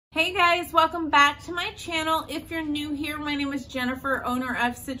Hey guys, welcome back to my channel. If you're new here, my name is Jennifer, owner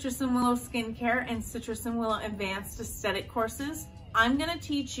of Citrusandwillow Skincare and Citrusandwillow Advanced Aesthetic courses. I'm gonna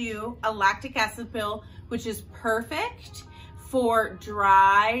teach you a lactic acid pill, which is perfect for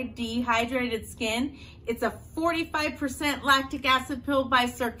dry, dehydrated skin. It's a 45% lactic acid pill by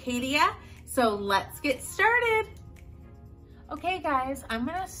CIRCADIA. So let's get started. Okay guys, I'm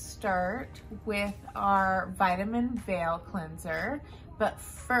gonna start with our Vitamin Veil Cleanser. But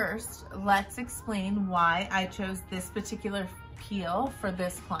first, let's explain why I chose this particular peel for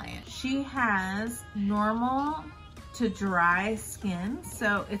this client. She has normal to dry skin,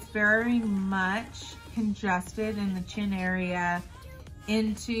 so it's very much congested in the chin area,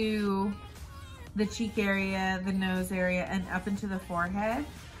 into the cheek area, the nose area, and up into the forehead.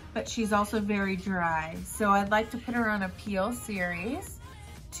 But she's also very dry. So I'd like to put her on a peel series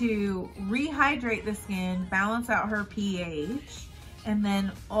to rehydrate the skin, balance out her pH, and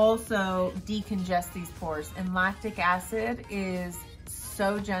then also decongest these pores. And lactic acid is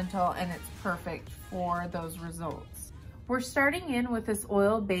so gentle and it's perfect for those results. We're starting in with this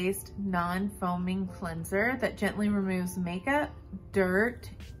oil-based non-foaming cleanser that gently removes makeup, dirt,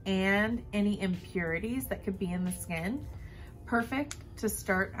 and any impurities that could be in the skin. Perfect to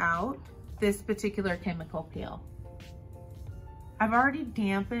start out this particular chemical peel. I've already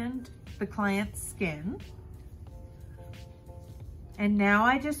dampened the client's skin. And now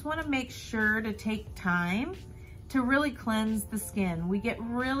I just want to make sure to take time to really cleanse the skin. We get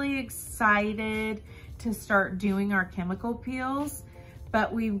really excited to start doing our chemical peels,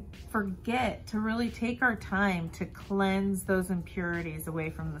 but we forget to really take our time to cleanse those impurities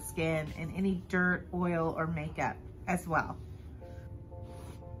away from the skin and any dirt, oil, or makeup as well.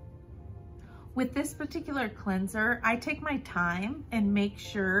 With this particular cleanser, I take my time and make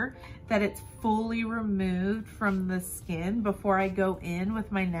sure that it's fully removed from the skin before I go in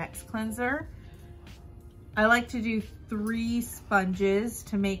with my next cleanser. I like to do 3 sponges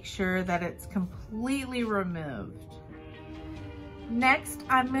to make sure that it's completely removed. Next,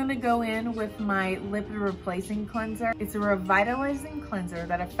 I'm gonna go in with my lipid replacing cleanser. It's a revitalizing cleanser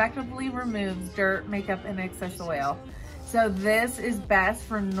that effectively removes dirt, makeup, and excess oil. So this is best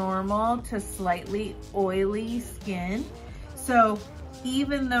for normal to slightly oily skin. So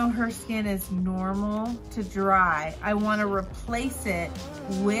even though her skin is normal to dry, I want to replace it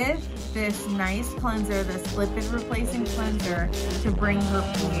with this nice cleanser, this lipid replacing cleanser, to bring her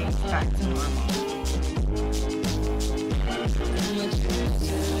pH back to normal.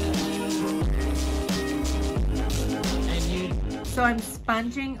 So I'm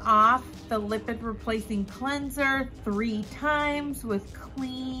sponging off the lipid replacing cleanser 3 times with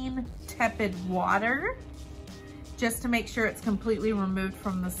clean, tepid water, just to make sure it's completely removed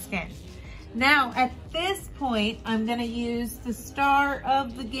from the skin. Now, at this point, I'm gonna use the star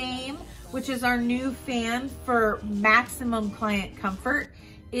of the game, which is our new fan for maximum client comfort.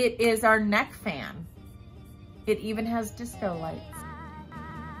 It is our neck fan. It even has disco lights.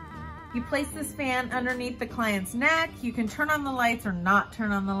 You place this fan underneath the client's neck. You can turn on the lights or not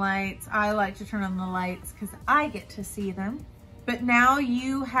turn on the lights. I like to turn on the lights because I get to see them. But now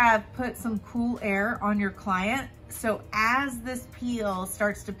you have put some cool air on your client. So as this peel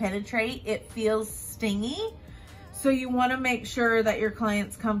starts to penetrate, it feels stingy. So you want to make sure that your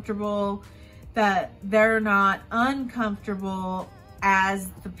client's comfortable, that they're not uncomfortable as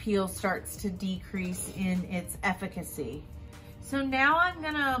the peel starts to decrease in its efficacy. So now I'm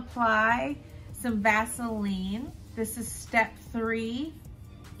gonna apply some Vaseline. This is step 3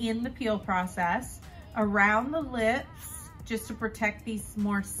 in the peel process, around the lips, just to protect these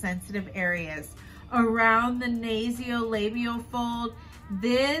more sensitive areas. Around the nasolabial fold,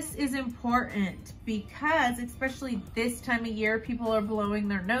 this is important because, especially this time of year, people are blowing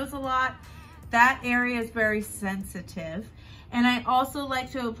their nose a lot. That area is very sensitive. And I also like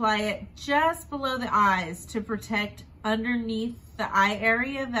to apply it just below the eyes to protect underneath the eye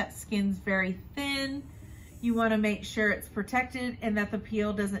area. That skin's very thin. You want to make sure it's protected and that the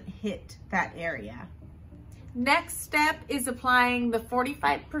peel doesn't hit that area. Next step is applying the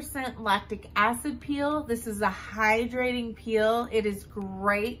 45% lactic acid peel. This is a hydrating peel. It is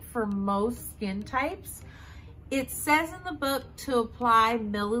great for most skin types. It says in the book to apply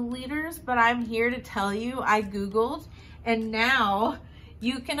milliliters, but I'm here to tell you, I Googled, and now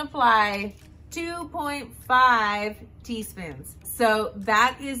you can apply 2.5 teaspoons. So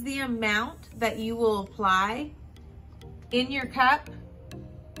that is the amount that you will apply in your cup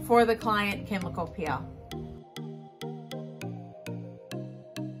for the client chemical peel.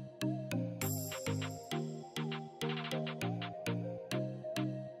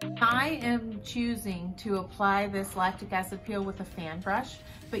 I am choosing to apply this lactic acid peel with a fan brush,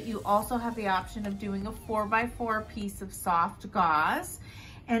 but you also have the option of doing a 4x4 piece of soft gauze,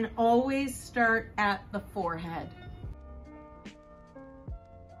 and always start at the forehead.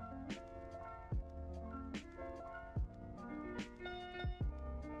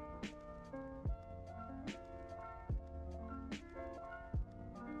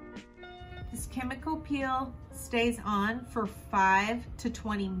 This chemical peel stays on for 5 to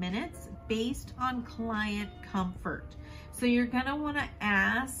 20 minutes based on client comfort. So you're gonna wanna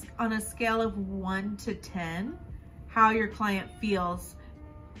ask on a scale of 1 to 10 how your client feels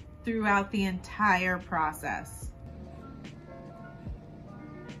throughout the entire process.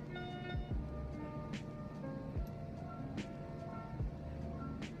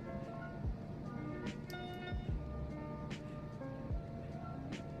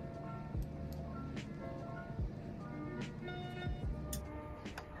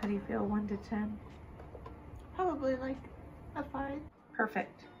 How do you feel, 1 to 10? Probably like a 5.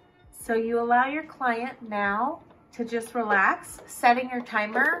 Perfect. So you allow your client now to just relax, setting your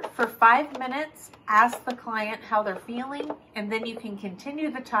timer for 5 minutes. Ask the client how they're feeling, and then you can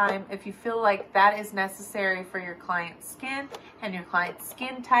continue the time if you feel like that is necessary for your client's skin and your client's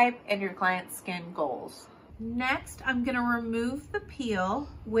skin type and your client's skin goals. Next, I'm gonna remove the peel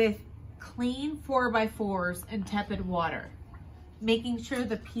with clean 4x4s and tepid water, making sure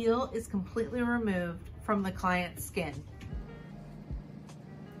the peel is completely removed from the client's skin.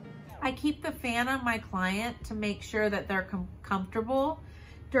 I keep the fan on my client to make sure that they're comfortable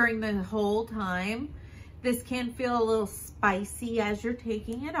during the whole time. This can feel a little spicy as you're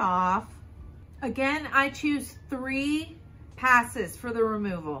taking it off. Again, I choose 3 passes for the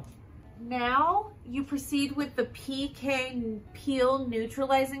removal. Now you proceed with the PK Peel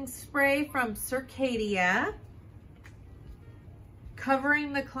Neutralizing Spray from CIRCADIA.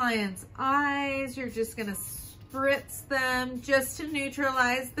 Covering the client's eyes, you're just gonna spritz them just to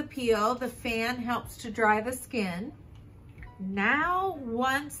neutralize the peel. The fan helps to dry the skin. Now,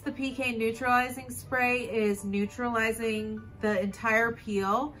 once the PK neutralizing spray is neutralizing the entire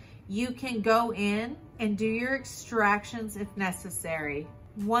peel, you can go in and do your extractions if necessary.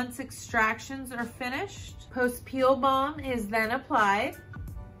 Once extractions are finished, post-peel balm is then applied.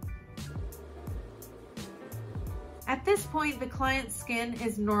 At this point, the client's skin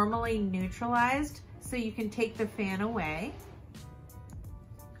is normally neutralized, so you can take the fan away.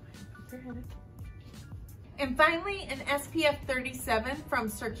 And finally, an SPF 37 from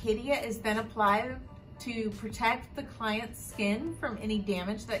CIRCADIA is then applied to protect the client's skin from any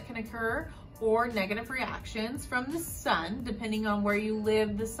damage that can occur or negative reactions from the sun. Depending on where you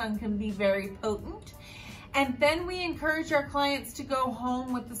live, the sun can be very potent. And then we encourage our clients to go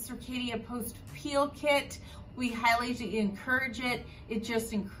home with the CIRCADIA post-peel kit. We highly encourage it. It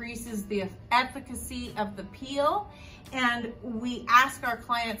just increases the efficacy of the peel. And we ask our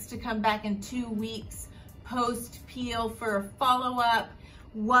clients to come back in 2 weeks post-peel for a follow-up.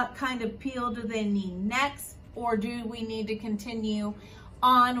 What kind of peel do they need next? Or do we need to continue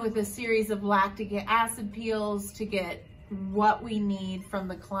on with a series of lactic acid peels to get what we need from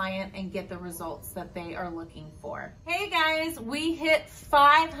the client and get the results that they are looking for. Hey guys, we hit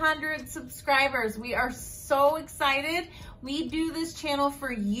 500 subscribers. We are so excited. We do this channel for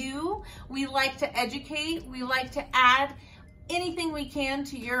you. We like to educate. We like to add anything we can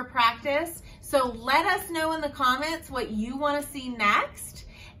to your practice. So let us know in the comments what you want to see next,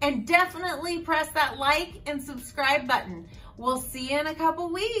 and definitely press that like and subscribe button. We'll see you in a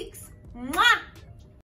couple weeks. Mwah!